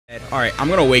Alright, I'm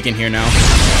gonna awaken here now.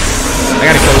 I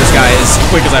gotta kill this guy as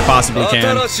quick as I possibly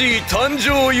can. This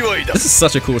is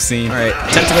such a cool scene. Alright,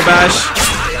 tentacle bash.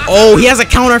 Oh, he has a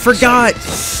counter, I forgot.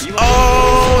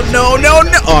 Oh, no.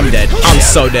 Oh, I'm dead. I'm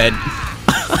so dead.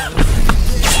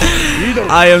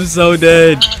 I am so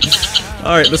dead.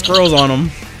 Alright, the squirrel's on him.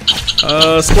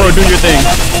 Squirrel, do your thing.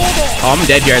 Oh, I'm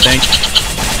dead here, I think.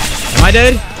 Am I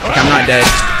dead? Okay, I'm not dead.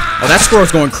 Oh, that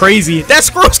squirrel's going crazy. That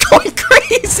squirrel's going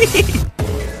crazy.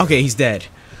 Okay, he's dead.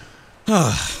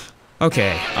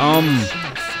 Okay, I'm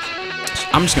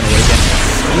just gonna awaken.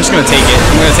 I'm just gonna take it.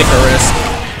 I'm gonna take the risk.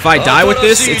 If I die with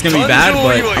this, it's gonna be bad,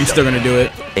 but I'm still gonna do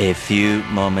it. A few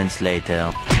moments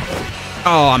later.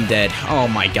 Oh, I'm dead. Oh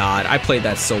my god, I played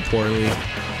that so poorly.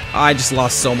 I just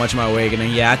lost so much of my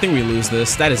awakening. Yeah, I think we lose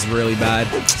this. That is really bad.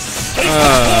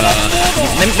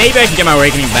 Maybe I can get my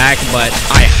awakening back, but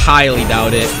I highly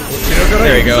doubt it.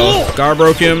 There we go. Gar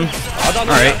broke him.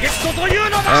 Alright.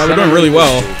 We're doing really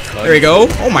well. There we go.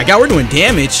 Oh my god, we're doing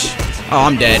damage. Oh,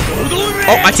 I'm dead.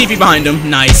 Oh, I TP behind him.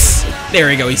 Nice. There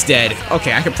we go, he's dead.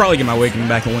 Okay, I could probably get my awakening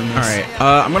back and win this. Alright,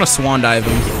 I'm gonna swan dive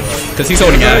him. Because he's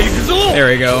holding out. There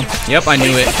we go. Yep, I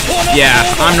knew it. Yeah,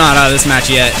 I'm not out of this match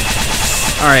yet.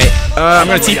 Alright, I'm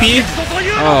gonna TP.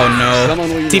 Oh no.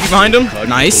 TP behind him.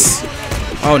 Nice.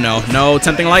 Oh no, no,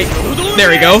 tempting light. There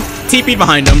we go. TP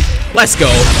behind him. Let's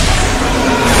go.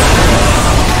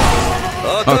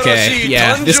 Okay,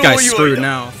 yeah, this guy's screwed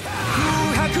now.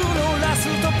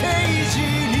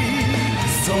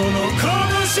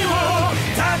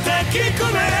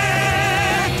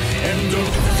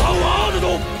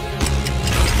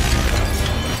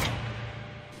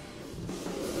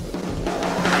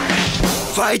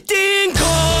 Fighting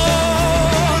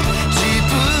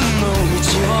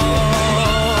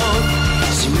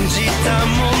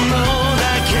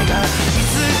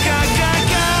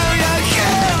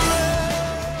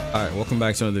Alright, welcome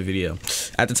back to another video.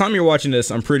 At the time you're watching this,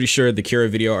 I'm pretty sure the Kira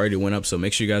video already went up, so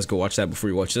make sure you guys go watch that before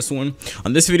you watch this one.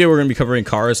 On this video, we're going to be covering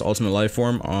Kara's Ultimate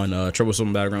Lifeform on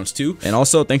Troublesome Battlegrounds 2. And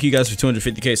also, thank you guys for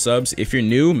 250k subs. If you're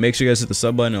new, make sure you guys hit the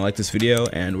sub button and like this video,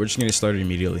 and we're just going to get started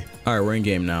immediately. Alright, we're in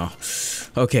game now.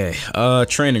 Okay,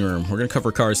 training room. We're gonna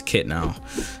cover Kara's kit now.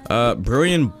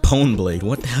 Brilliant Bone Blade.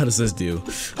 What the hell does this do?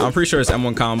 I'm pretty sure his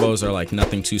M1 combos are like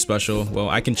nothing too special. Well,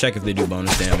 I can check if they do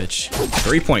bonus damage.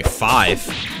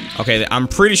 3.5. Okay, I'm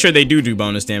pretty sure they do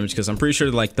bonus damage because I'm pretty sure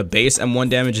like the base M1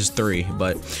 damage is 3,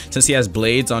 but since he has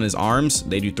blades on his arms,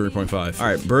 they do 3.5. All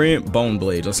right, Brilliant Bone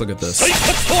Blade. Let's look at this.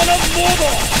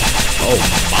 Oh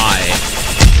my.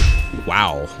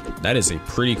 Wow, that is a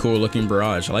pretty cool looking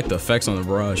barrage. I like the effects on the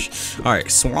barrage.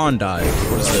 Alright, Swan Dive.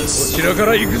 What is this?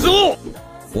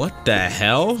 What the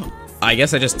hell? I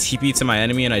guess I just TP to my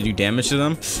enemy and I do damage to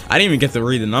them. I didn't even get to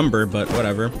read the number, but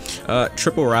whatever.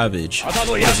 Triple Ravage. What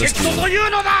does this do?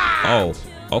 Oh,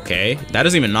 okay. That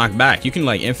doesn't even knock back. You can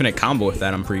like infinite combo with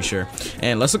that, I'm pretty sure.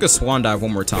 And let's look at Swan Dive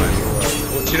one more time.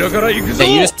 Yeah,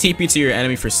 you just TP to your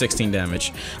enemy for 16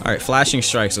 damage. Alright, Flashing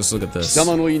Strikes. Let's look at this.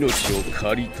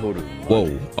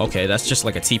 Whoa. Okay, that's just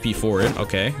like a TP forward.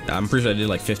 Okay, I'm pretty sure I did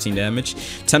like 15 damage.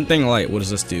 Tempting Light. What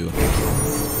does this do?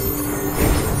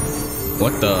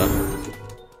 What the?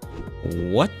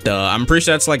 I'm pretty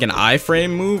sure that's like an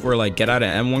iframe move or like get out of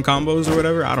M1 combos or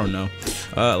whatever. I don't know.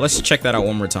 Let's check that out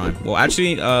one more time. Well,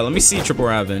 actually, let me see Triple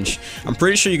Ravage. I'm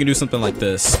pretty sure you can do something like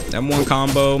this. M1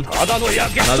 combo,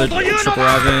 another Triple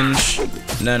Ravage,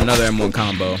 and then another M1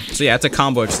 combo. So yeah, it's a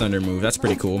combo extender move. That's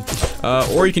pretty cool.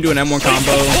 Or you can do an M1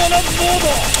 combo,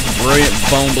 Brilliant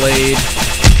Bone Blade,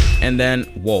 and then,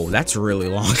 whoa, that's really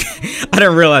long. I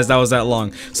didn't realize that was that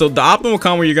long. So the optimal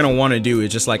combo you're gonna want to do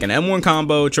is just like an M1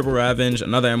 combo, Triple Ravage,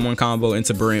 another M1 combo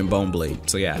into Brilliant Bone Blade.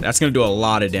 So yeah, that's gonna do a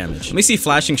lot of damage. Let me see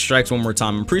Flashing Strikes one more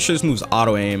time. I'm pretty sure this move's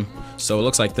auto aim. So it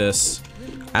looks like this.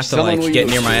 I have to like get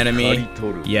near my enemy.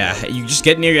 Yeah, you just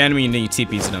get near your enemy and then you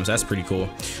TP to them. So that's pretty cool.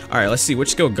 All right, let's see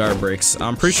which skill guard breaks.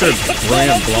 I'm pretty sure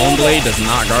Brilliant Bone Blade does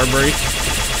not guard break.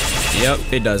 Yep,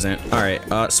 it doesn't.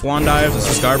 Alright, Swan Dive, this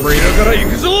is guard break.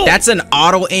 That's an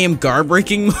auto-aim guard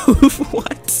breaking move?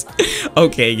 What?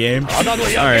 Okay, game.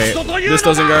 Alright, this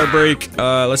doesn't guard break.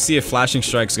 Let's see if Flashing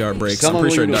Strikes guard breaks. I'm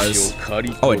pretty sure it does.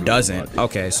 Oh, it doesn't.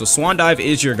 Okay, so Swan Dive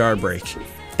is your guard break.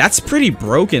 That's pretty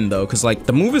broken, though, because, like,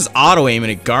 the move is auto-aim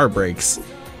and it guard breaks.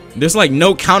 There's, like,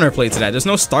 no counterplay to that. There's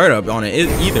no startup on it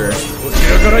either.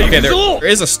 Okay, there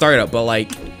is a startup, but,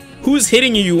 like, who's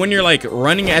hitting you when you're like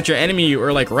running at your enemy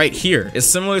or like right here? It's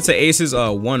similar to Ace's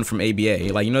 1 from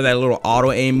ABA. Like, you know that little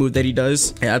auto aim move that he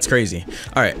does? Yeah, that's crazy.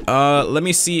 All right, let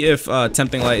me see if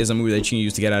Tempting Light is a move that you can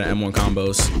use to get out of M1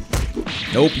 combos.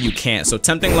 Nope, you can't. So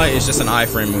Tempting Light is just an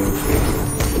iframe move.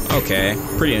 Okay,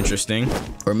 pretty interesting.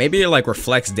 Or maybe it like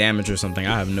reflects damage or something.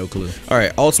 I have no clue. All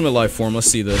right, ultimate life form. Let's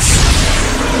see this.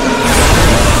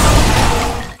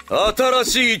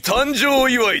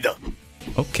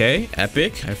 Okay,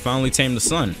 epic. I finally tamed the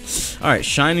sun. All right,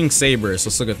 shining sabers.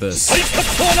 Let's look at this.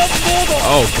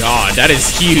 Oh god, that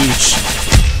is huge.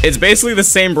 It's basically the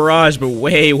same barrage, but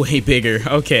way, way bigger.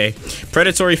 Okay,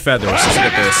 predatory feathers. Let's look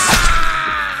at this.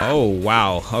 Oh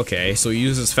wow. Okay, so he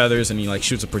uses feathers and he like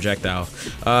shoots a projectile.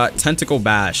 Tentacle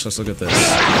bash. Let's look at this.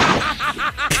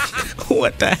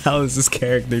 What the hell is this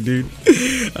character, dude?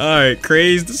 All right,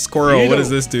 crazed squirrel. What does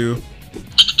this do?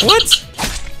 What?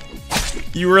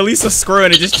 You release a squirrel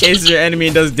and it just chases your enemy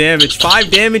and does damage. 5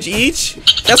 damage each?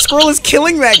 That squirrel is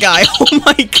killing that guy. Oh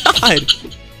my god.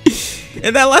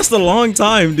 And that lasts a long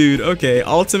time, dude. Okay,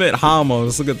 ultimate Hamo.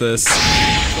 Let's look at this.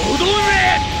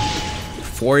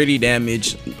 480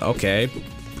 damage. Okay,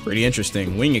 pretty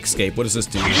interesting. Wing escape. What does this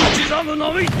do?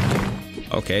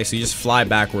 Okay, so you just fly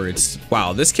backwards.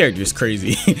 Wow, this character is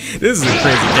crazy. This is a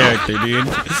crazy character, dude.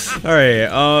 All right,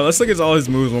 let's look at all his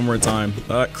moves one more time.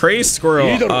 Crazed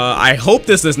squirrel. I hope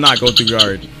this does not go through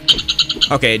guard.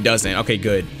 Okay, it doesn't. Okay,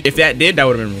 good. If that did, that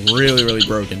would have been really, really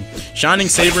broken. Shining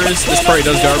sabers. This probably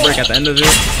does guard break at the end of it.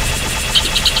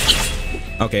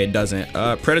 Okay, it doesn't.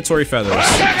 Predatory feathers.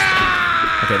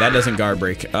 Okay, that doesn't guard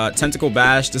break. Tentacle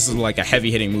bash. This is like a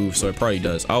heavy hitting move, so it probably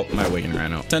does. Oh, my awakening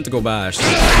ran out. Tentacle bash.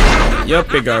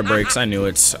 Yup, it guard breaks. I knew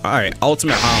it. All right,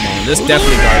 ultimate Hamo. This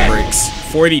definitely guard breaks.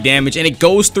 40 damage, and it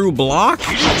goes through block.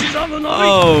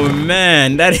 Oh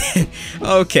man, that.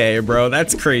 Okay, bro,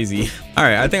 that's crazy. All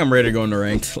right, I think I'm ready to go into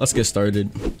ranked. Let's get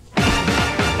started.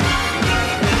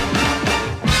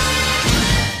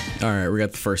 All right, we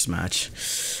got the first match.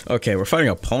 Okay, we're fighting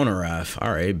a Ponaraf.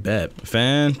 All right, bet.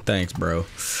 Fan, thanks, bro.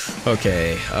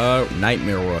 Okay,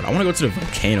 Nightmare World. I want to go to the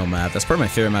volcano map. That's probably my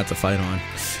favorite map to fight on,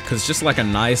 because it's just like a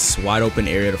nice, wide open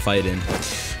area to fight in.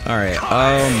 All right,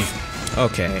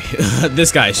 okay.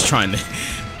 This guy's trying to...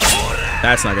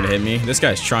 That's not gonna hit me. This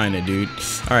guy's trying to, dude.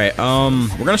 All right,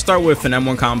 we're gonna start with an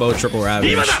M1 combo, triple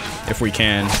ravage, if we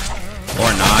can,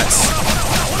 or not.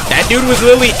 That dude was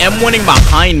literally M1ing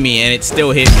behind me and it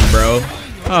still hit me, bro.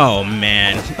 Oh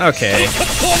man. Okay.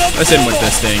 Let's hit him with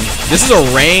this thing. This is a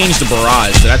ranged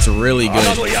barrage, so that's really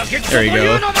good. There you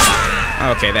go.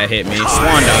 Okay, that hit me.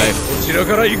 Swan dive.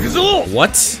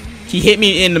 What? He hit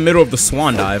me in the middle of the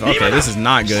swan dive. Okay, this is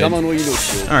not good.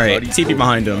 Alright, TP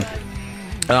behind him.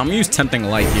 I'm gonna use Tempting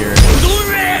Light here.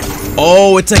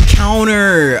 Oh, it's a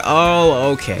counter.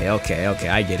 Oh, okay.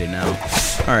 I get it now.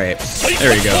 All right,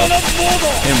 there we go.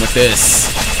 In with this.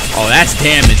 Oh, that's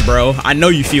damage, bro. I know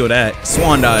you feel that.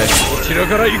 Swan dive.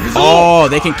 Oh,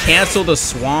 they can cancel the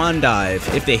swan dive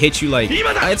if they hit you like...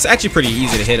 It's actually pretty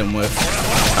easy to hit him with.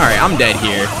 All right, I'm dead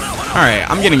here. All right,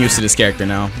 I'm getting used to this character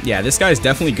now. Yeah, this guy's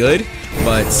definitely good,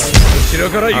 but...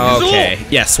 Okay.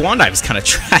 Yeah, swan dive is kind of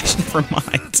trash. Never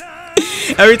mind.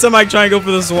 Every time I try and go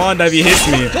for the swan dive, he hits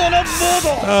me.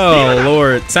 Oh,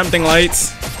 Lord. Tempting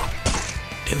lights.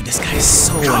 Dude, this guy is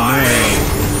so annoying.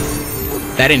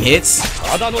 That didn't hit?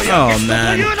 Oh,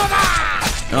 man.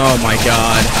 Oh, my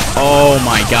God. Oh,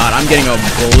 my God. I'm getting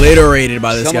obliterated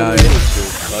by this guy.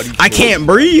 I can't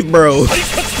breathe, bro.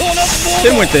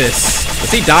 Hit him with this.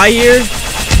 Does he die here?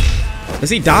 Does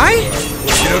he die?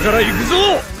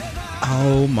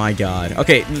 Oh my god.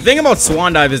 Okay, the thing about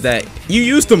Swan Dive is that you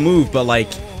use the move, but like,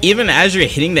 even as you're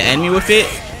hitting the enemy with it,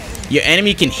 your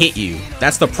enemy can hit you.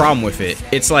 That's the problem with it.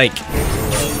 It's like,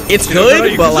 it's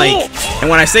good, but like, and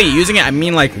when I say using it, I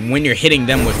mean like when you're hitting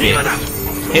them with it.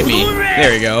 Hit me.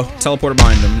 There you go. Teleporter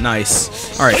behind them. Nice.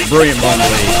 Alright, brilliant bomb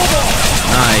blade.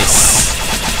 Nice.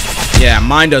 Yeah,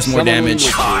 mine does more damage.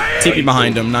 TP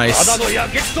behind him. Nice. Okay,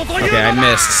 I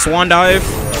missed. Swan Dive.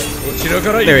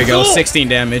 There we go, 16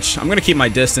 damage. I'm gonna keep my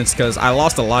distance because I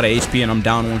lost a lot of HP and I'm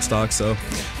down 1 stock, so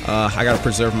I gotta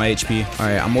preserve my HP.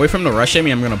 Alright, I'm away from the rush at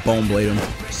me. I'm gonna bone blade him.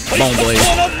 Bone blade.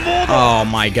 Oh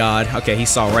my god. Okay, he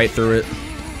saw right through it.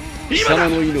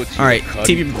 Alright,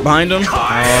 TP behind him.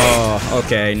 Oh,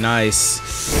 okay, nice.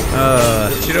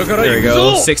 There we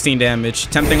go, 16 damage.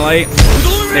 Tempting light.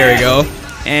 There we go.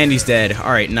 And he's dead.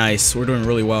 Alright, nice. We're doing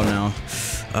really well now.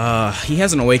 He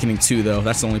has an awakening too, though.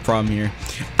 That's the only problem here.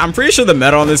 I'm pretty sure the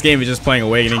meta on this game is just playing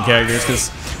awakening characters, because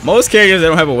most characters that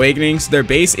don't have awakenings, their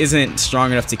base isn't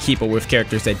strong enough to keep up with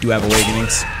characters that do have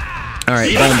awakenings.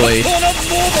 Alright, Bone Blade.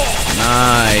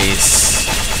 Nice.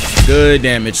 Good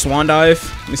damage. Swan Dive.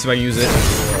 Let me see if I can use it.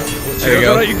 There we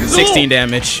go. 16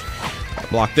 damage.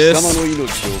 Block this.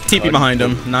 TP behind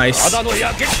him. Nice. Oh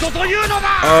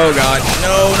god.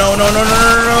 No.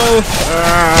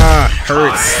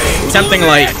 Hurts. Tempting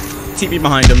light. TP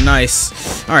behind him.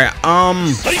 Nice. All right.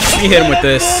 Let me hit him with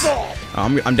this.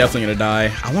 I'm definitely gonna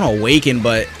die. I want to awaken,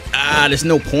 but there's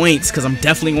no points because I'm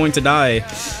definitely going to die.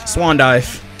 Swan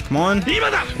dive. Come on.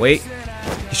 Wait.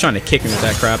 He's trying to kick me with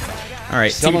that crap. All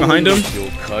right. TP behind him.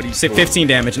 Say 15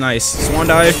 damage. Nice. Swan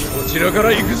dive.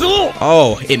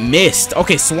 Oh, it missed.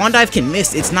 Okay, Swan dive can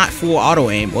miss. It's not full auto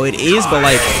aim. Well, it is, but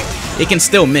like it can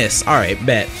still miss. All right,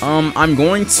 bet. I'm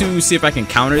going to see if I can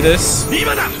counter this.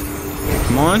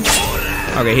 Come on.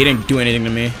 Okay, he didn't do anything to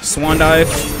me. Swan dive.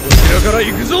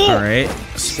 Alright.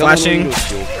 Splashing.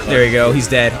 There we go. He's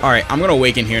dead. Alright, I'm gonna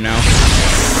awaken here now.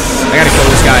 I gotta kill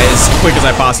this guy as quick as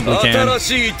I possibly can.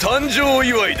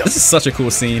 This is such a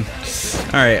cool scene.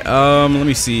 Alright, let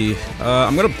me see.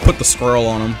 I'm gonna put the squirrel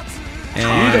on him.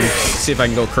 And see if I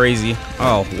can go crazy.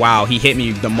 Oh, wow. He hit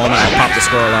me the moment I popped the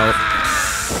squirrel out.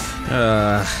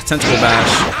 Tentacle bash.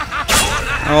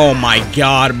 Oh my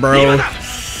god, bro.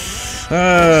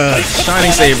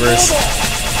 Shining Sabers.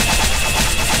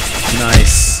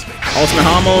 Nice. Ultimate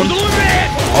Hormone.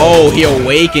 Oh, he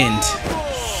awakened.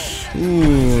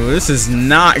 Ooh, this is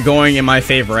not going in my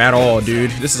favor at all,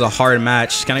 dude. This is a hard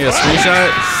match. Can I get a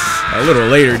screenshot? A little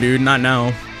later, dude. Not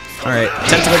now. Alright,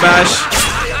 Tentacle Bash.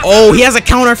 Oh, he has a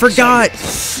counter. I forgot.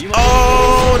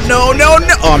 Oh, no, no,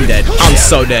 no. Oh, I'm dead. I'm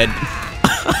so dead.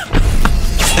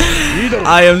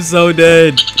 I am so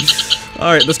dead.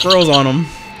 Alright, the squirrel's on him.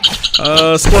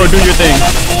 Squirrel, do your thing.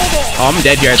 Oh, I'm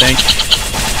dead here, I think.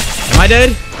 Am I dead?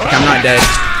 Okay, I'm not dead.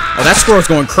 Oh, that squirrel's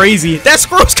going crazy. That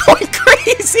squirrel's going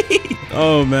crazy.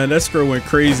 Oh, man, that squirrel went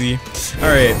crazy. All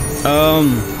right.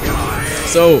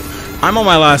 So I'm on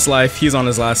my last life. He's on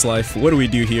his last life. What do we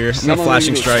do here? I'm gonna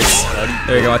flashing strikes.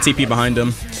 There you go. I TP behind him.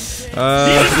 Let's see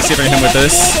if I can hit him with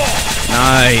this.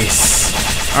 Nice.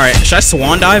 Alright, should I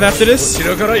Swan Dive after this?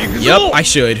 Yep, I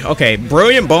should. Okay,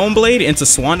 Brilliant Bone Blade into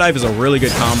Swan Dive is a really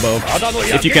good combo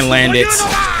if you can land it.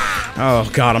 Oh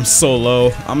god, I'm so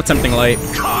low. I'm attempting light.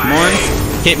 Come on,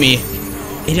 hit me.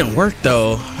 It didn't work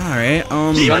though. Alright,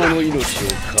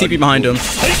 TP behind him.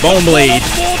 Bone Blade.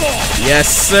 Yes,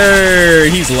 sir.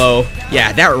 He's low.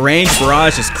 Yeah, that range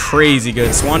barrage is crazy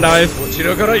good. Swan Dive.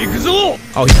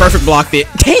 Oh, he perfect blocked it.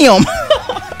 Damn!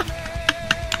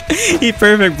 He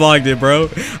perfect blocked it, bro.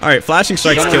 Alright, flashing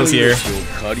strikes kills here.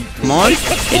 Come on.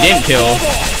 It didn't kill.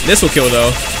 This will kill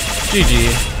though.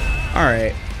 GG.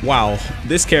 Alright. Wow.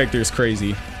 This character is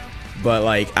crazy. But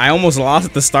like, I almost lost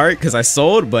at the start because I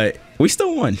sold, but we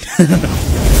still won.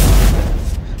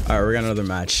 Alright, we got another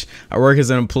match. I work as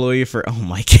an employee for, oh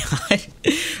my god.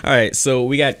 Alright, so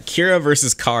we got Kira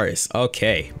versus Karis.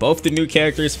 Okay, both the new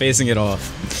characters facing it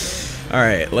off.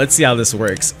 Alright, let's see how this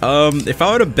works. If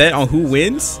I were to bet on who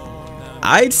wins,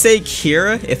 I'd say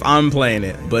Kira if I'm playing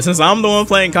it. But since I'm the one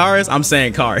playing Karis, I'm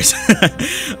saying Karis.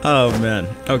 Oh man.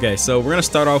 Okay, so we're gonna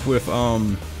start off with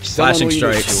flashing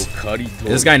strikes. Is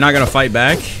this guy not gonna fight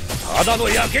back?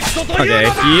 Okay,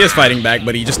 he is fighting back,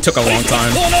 but he just took a long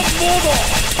time.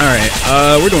 Alright,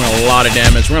 we're doing a lot of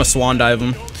damage. We're gonna Swan Dive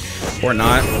him. Or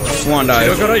not. Swan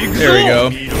Dive. There we go.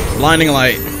 Blinding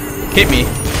Light. Hit me.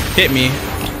 Hit me.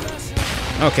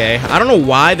 Okay, I don't know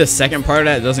why the second part of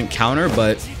that doesn't counter,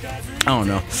 but I don't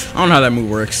know. I don't know how that move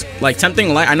works. Like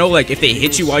Tempting Light, I know like if they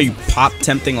hit you while you pop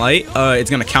Tempting Light, it's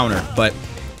gonna counter, but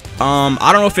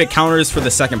I don't know if it counters for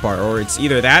the second part, or it's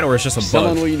either that or it's just a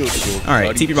bug.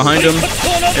 Alright, TP behind him.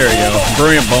 There we go.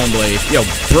 Brilliant Bone Blade. Yo,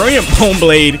 Brilliant Bone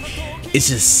Blade is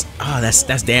just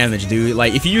that's damage, dude.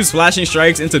 Like if you use flashing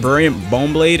strikes into Brilliant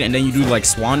Bone Blade and then you do like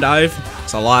Swan Dive,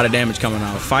 it's a lot of damage coming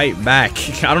out. Fight back.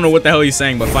 I don't know what the hell he's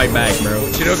saying, but fight back, bro.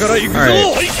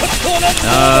 Alright.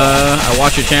 I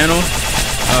watch your channel.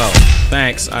 Oh,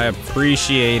 thanks. I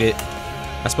appreciate it.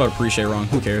 I spelled appreciate wrong.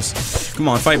 Who cares? Come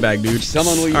on, fight back, dude.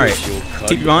 Alright.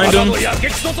 TP behind him.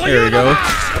 There we go.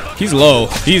 He's low.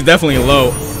 He's definitely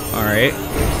low. Alright.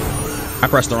 I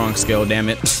pressed the wrong skill, damn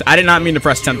it. I did not mean to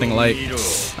press Tempting Light.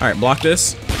 Alright, block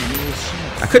this.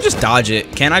 I could just dodge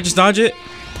it. Can I just dodge it?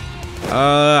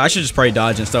 I should just probably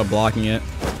dodge instead of blocking it.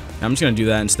 I'm just gonna do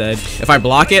that instead. If I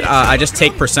block it, I just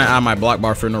take % out of my block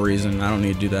bar for no reason. I don't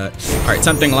need to do that. Alright,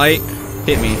 Tempting Light.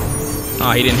 Hit me.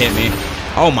 Oh, he didn't hit me.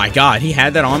 Oh my god, he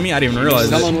had that on me? I didn't even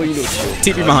realize it.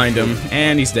 TP behind him,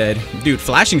 and he's dead. Dude,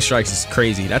 flashing strikes is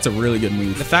crazy. That's a really good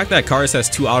move. The fact that Karis has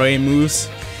 2 auto-aim moves,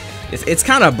 it's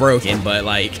kind of broken, but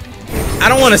like, I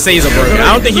don't want to say he's broken.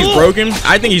 I don't think he's broken.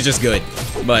 I think he's just good,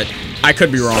 but I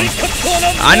could be wrong.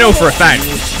 I know for a fact,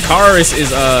 Karis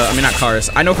is, I mean not Karis.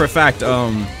 I know for a fact,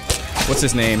 what's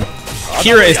his name?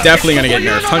 Kira is definitely gonna get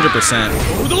nerfed,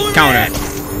 100%. Counter.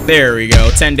 There we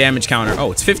go. 10 damage counter.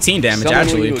 Oh, it's 15 damage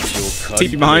actually.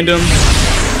 TP behind him.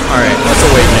 Alright, let's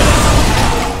awaken it.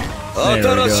 There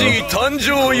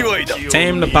we go.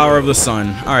 Tame the power of the sun.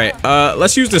 Alright,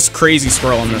 let's use this crazy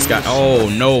squirrel on this guy. Oh,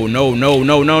 no, no, no,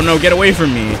 no, no, no. Get away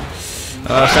from me.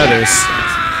 Feathers.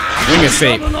 Wing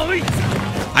escape.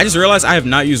 I just realized I have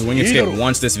not used wing escape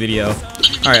once this video.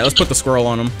 Alright, let's put the squirrel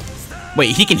on him.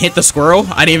 Wait, he can hit the squirrel?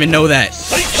 I didn't even know that.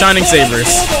 Shining sabers.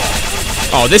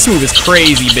 Oh, this move is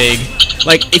crazy big.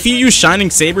 Like, if you use Shining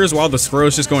Sabers while the squirrel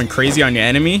is just going crazy on your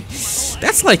enemy,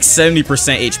 that's like 70%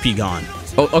 HP gone.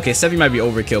 Oh, okay, 70 might be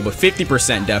overkill, but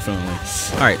 50% definitely.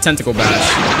 Alright, Tentacle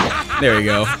Bash. There we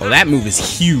go. Oh, that move is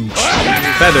huge.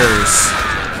 Feathers.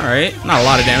 Alright, not a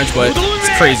lot of damage, but it's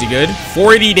crazy good.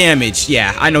 40 damage.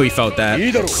 Yeah, I know he felt that.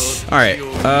 Alright,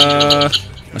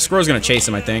 my squirrel's gonna chase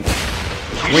him, I think.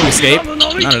 Wing escape.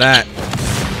 None of that.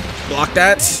 Block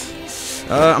that.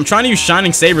 I'm trying to use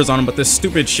Shining Sabers on him, but this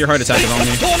stupid sheer heart attack is on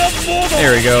me.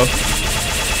 There we go.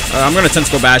 I'm gonna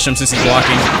Tentacle Bash him since he's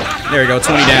blocking. There we go,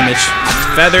 20 damage.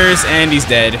 Feathers, and he's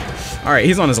dead. Alright,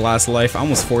 he's on his last life. I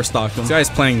almost 4-stocked him. This guy's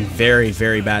playing very,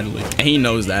 very badly. And he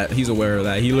knows that. He's aware of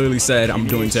that. He literally said, I'm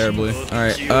doing terribly.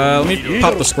 Alright, let me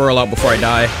pop the squirrel out before I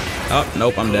die. Oh,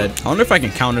 nope, I'm dead. I wonder if I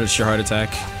can counter the sheer heart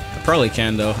attack. I probably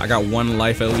can, though. I got 1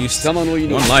 life at least. 1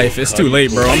 life. It's too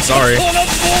late, bro. I'm sorry.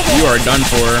 You are done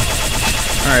for.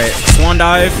 Alright, Swan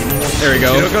Dive. There we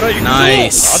go.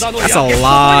 Nice. That's a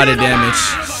lot of damage.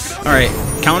 Alright,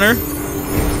 counter.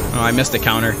 Oh, I missed the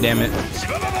counter. Damn it.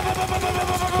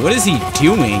 What is he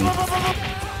doing?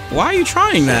 Why are you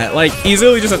trying that? Like, he's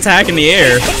literally just attacking the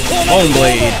air. Bone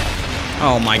Blade.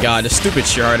 Oh my god, the stupid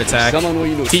sheer heart attack.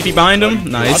 TP behind him.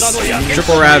 Nice.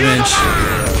 Triple Ravage.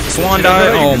 Swan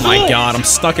Dive. Oh my god, I'm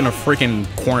stuck in a freaking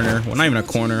corner. Well, not even a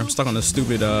corner. I'm stuck on the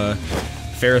stupid,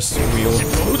 Ferris wheel.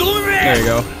 There you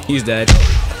go. He's dead.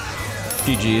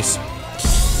 GG's.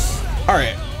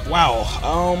 Alright. Wow.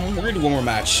 We're gonna do one more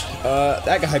match.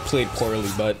 That guy played poorly,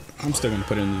 but I'm still gonna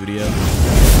put it in the video.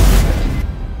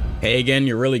 Hey again,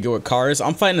 you're really good with cars.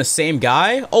 I'm fighting the same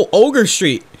guy? Oh, Ogre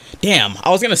Street. Damn, I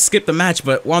was gonna skip the match,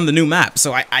 but we're on the new map,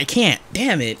 so I can't.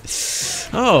 Damn it.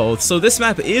 Oh, so this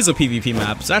map is a PvP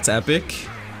map, so that's epic.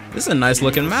 This is a nice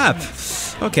looking map.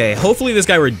 Okay, hopefully this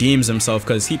guy redeems himself,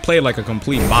 because he played like a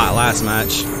complete bot last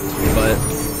match. But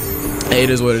hey, it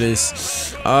is what it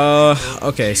is.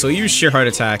 Okay, so use sheer heart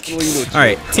attack.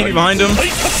 Alright, TP behind him.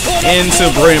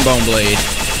 Into Brilliant Bone Blade.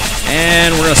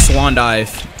 And we're gonna Swan Dive.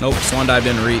 Nope, Swan Dive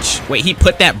didn't reach. Wait, he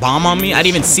put that bomb on me? I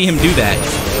didn't even see him do that.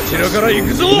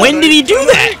 When did he do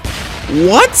that?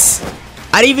 What?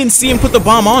 I didn't even see him put the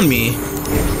bomb on me.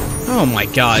 Oh my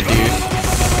god, dude.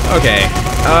 Okay,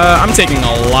 I'm taking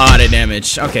a lot of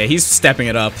damage. Okay, he's stepping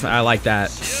it up. I like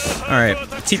that. Alright,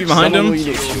 TP behind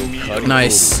him.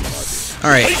 Nice.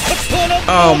 Alright.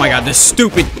 Oh my god, this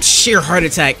stupid sheer heart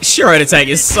attack. Sheer heart attack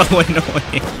is so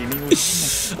annoying.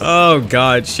 Oh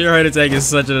god, sheer heart attack is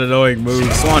such an annoying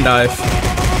move. Swan Dive.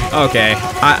 Okay.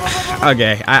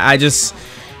 I just...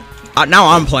 now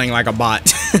I'm playing like a bot.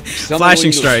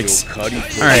 Flashing strikes.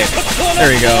 Alright, there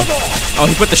we go. Oh,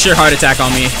 he put the sheer heart attack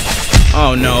on me.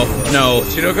 Oh no, no.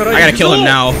 I gotta kill him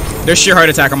now. There's sheer heart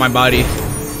attack on my body.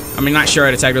 I mean, not sheer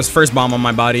heart attack, there's first bomb on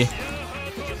my body.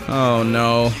 Oh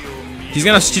no. She's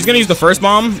gonna use the first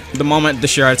bomb the moment the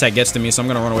sheer heart attack gets to me, so I'm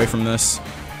gonna run away from this.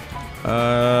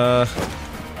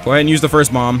 Go ahead and use the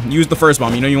first bomb. Use the first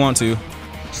bomb, you know you want to.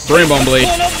 Brilliant Bone Blade.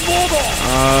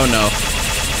 Oh no.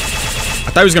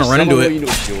 I thought he was gonna run into it.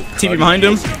 TP behind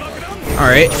him.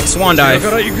 Alright, Swan Dive.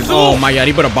 Oh my god,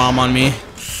 he put a bomb on me.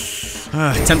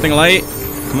 Tempting Light.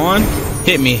 Come on.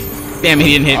 Hit me. Damn,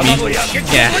 he didn't hit me.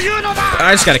 Yeah.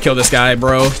 I just gotta kill this guy,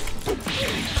 bro.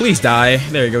 Please die.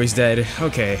 There you go, he's dead.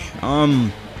 Okay. I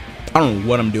don't know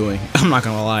what I'm doing. I'm not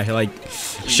gonna lie. Like,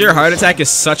 sheer heart attack is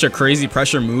such a crazy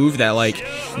pressure move that, like,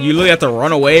 you literally have to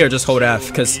run away or just hold F.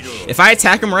 Because if I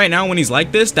attack him right now when he's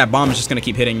like this, that bomb is just gonna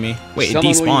keep hitting me. Wait, it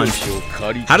despawned.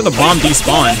 How did the bomb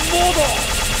despawn?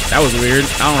 That was weird.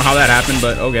 I don't know how that happened,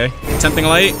 but okay. Tempting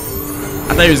Light.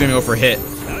 I thought he was gonna go for hit.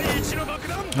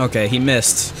 Okay, he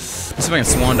missed. Let's see if I can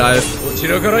Swan Dive.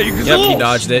 Yep, he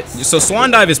dodged it. So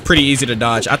Swan Dive is pretty easy to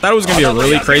dodge. I thought it was gonna be a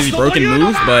really crazy broken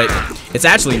move, but it's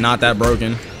actually not that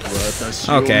broken.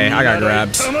 Okay, I got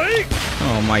grabbed.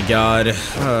 Oh my god.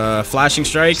 Flashing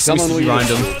strikes. Let me behind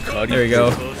him. There we go.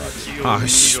 Oh,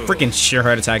 freaking sheer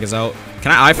heart attack is out.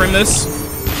 Can I iframe this?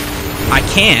 I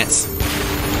can't.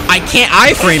 I can't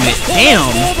iframe it.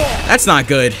 Damn. That's not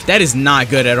good. That is not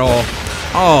good at all.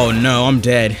 Oh no, I'm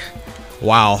dead.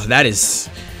 Wow, that is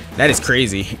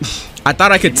crazy. I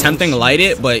thought I could Tempting Light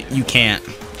it, but you can't.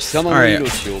 Alright,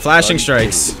 Flashing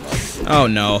Strikes. Oh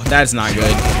no, that's not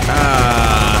good.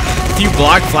 If you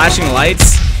block Flashing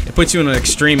Lights, it puts you in an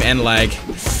extreme end lag.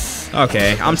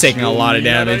 Okay, I'm taking a lot of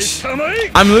damage.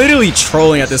 I'm literally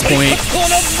trolling at this point.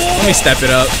 Let me step it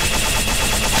up.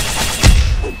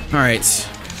 Alright.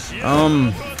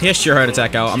 He has sheer heart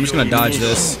attack out. I'm just gonna dodge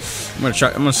this. I'm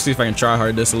gonna see if I can try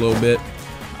hard this a little bit.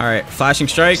 Alright, flashing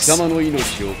strikes.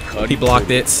 He blocked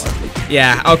it.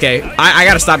 Yeah, okay. I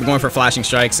gotta stop going for flashing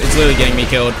strikes. It's literally getting me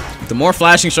killed. The more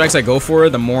flashing strikes I go for,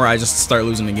 the more I just start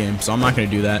losing the game. So I'm not gonna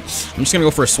do that. I'm just gonna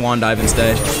go for a swan dive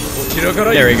instead.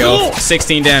 There we go.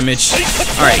 16 damage.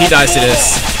 Alright, he dies to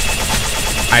this.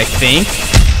 I think.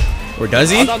 Or does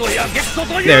he?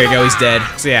 There we go, he's dead.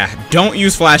 So yeah, don't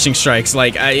use flashing strikes.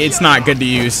 Like, it's not good to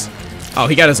use. Oh,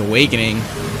 he got his awakening.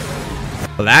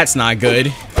 Well, that's not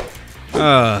good.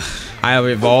 I have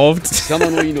evolved.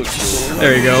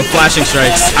 There you go, flashing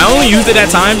strikes. I only used it that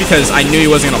time because I knew he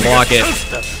wasn't gonna block it.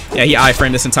 Yeah, he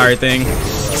iframed this entire thing.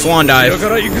 Swan dive.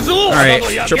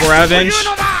 Alright, triple ravenge.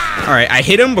 Alright, I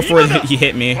hit him before he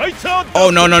hit me. Oh,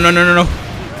 no.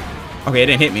 Okay, it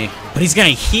didn't hit me. But he's gonna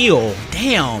heal.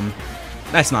 Damn.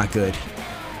 That's not good.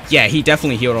 Yeah, he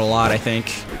definitely healed a lot, I think.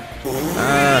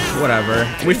 Whatever.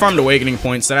 We farmed awakening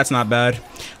points, so that's not bad.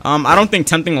 I don't think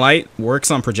Tempting Light works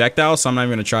on projectiles, so I'm not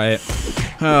even gonna try it.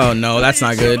 Oh no, that's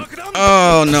not good.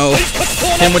 Oh no.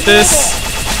 Him with this.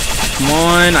 Come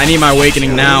on, I need my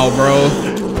awakening now, bro.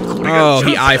 Oh,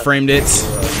 he iframed it.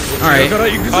 Alright.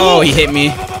 Oh, he hit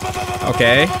me.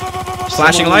 Okay.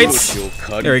 Flashing lights.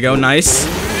 There we go, nice.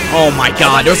 Oh my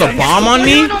god, there was a bomb on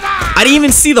me? I didn't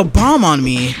even see the bomb on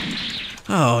me.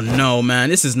 Oh no, man,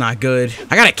 this is not good.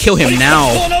 I gotta kill him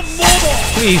now.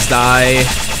 Please die.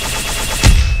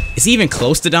 Is he even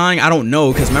close to dying? I don't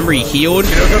know, because remember he healed?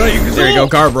 There you go,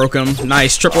 guard broke him.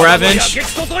 Nice, triple ravenge.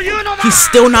 He's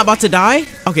still not about to die?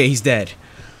 Okay, he's dead.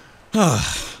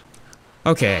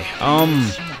 Okay,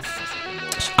 I'm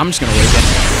just gonna wait it.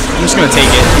 I'm just gonna take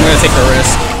it. I'm gonna take the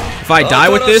risk. If I die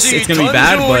with this, it's gonna be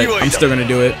bad, but I'm still gonna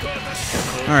do it.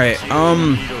 Alright,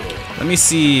 let me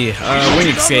see. Wing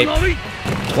escape.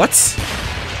 What?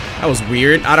 That was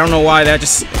weird. I don't know why that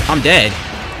just... I'm dead.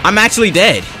 I'm actually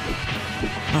dead.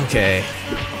 Okay.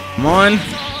 Come on.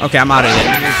 Okay, I'm out of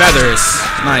it. Feathers.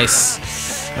 Nice.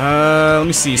 Let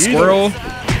me see. Squirrel.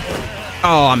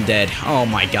 Oh, I'm dead. Oh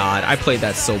my god. I played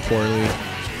that so poorly.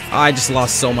 I just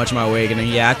lost so much of my awakening.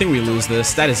 Yeah, I think we lose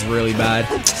this. That is really bad.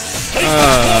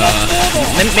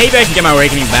 Maybe I can get my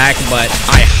awakening back, but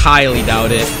I highly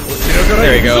doubt it.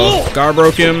 There we go. Gar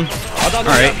broke him.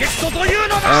 Alright.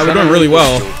 We're doing really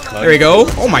well. There we go.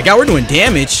 Oh my god, we're doing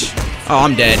damage. Oh,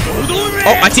 I'm dead.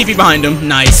 Oh, I TP behind him.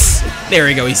 Nice. There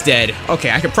we go, he's dead.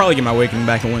 Okay, I could probably get my awakening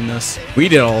back and win this. We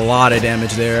did a lot of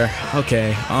damage there.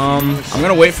 Okay, I'm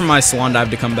gonna wait for my swan dive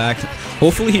to come back.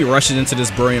 Hopefully he rushes into this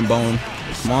brilliant bone.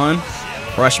 Come on.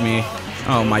 Rush me.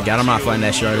 Oh my god, I'm not fighting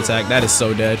that shard attack. That is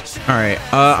so dead. Alright,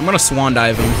 I'm gonna swan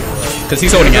dive him. Because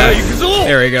he's holding out.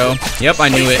 There we go. Yep, I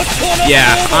knew it.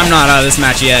 Yeah, I'm not out of this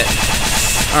match yet.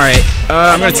 Alright,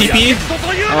 I'm gonna TP.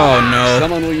 Oh no.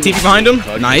 TP behind him.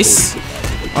 Nice.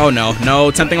 Oh no.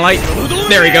 No. Tempting Light.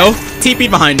 There we go. TP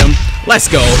behind him. Let's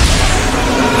go.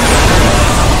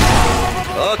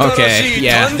 Okay,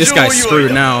 yeah. This guy's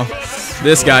screwed now.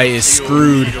 This guy is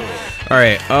screwed.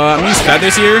 Alright, I'm gonna use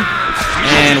feathers here.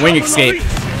 And wing escape.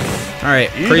 Alright,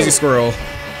 crazy squirrel.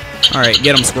 Alright,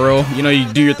 get him, squirrel. You know, you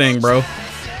do your thing, bro.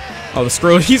 Oh, the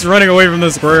squirrel. He's running away from the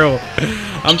squirrel.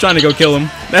 I'm trying to go kill him.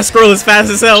 That squirrel is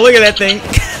fast as hell. Look at that thing.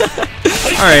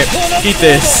 Alright, eat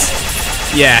this.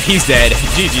 Yeah, he's dead.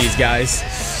 GG's, guys.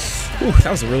 Whew, that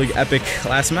was a really epic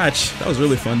last match. That was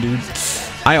really fun, dude.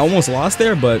 I almost lost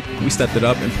there, but we stepped it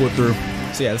up and pulled through.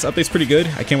 So yeah, this update's pretty good.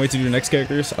 I can't wait to do the next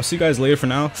characters. I'll see you guys later for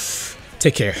now.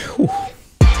 Take care. Whew.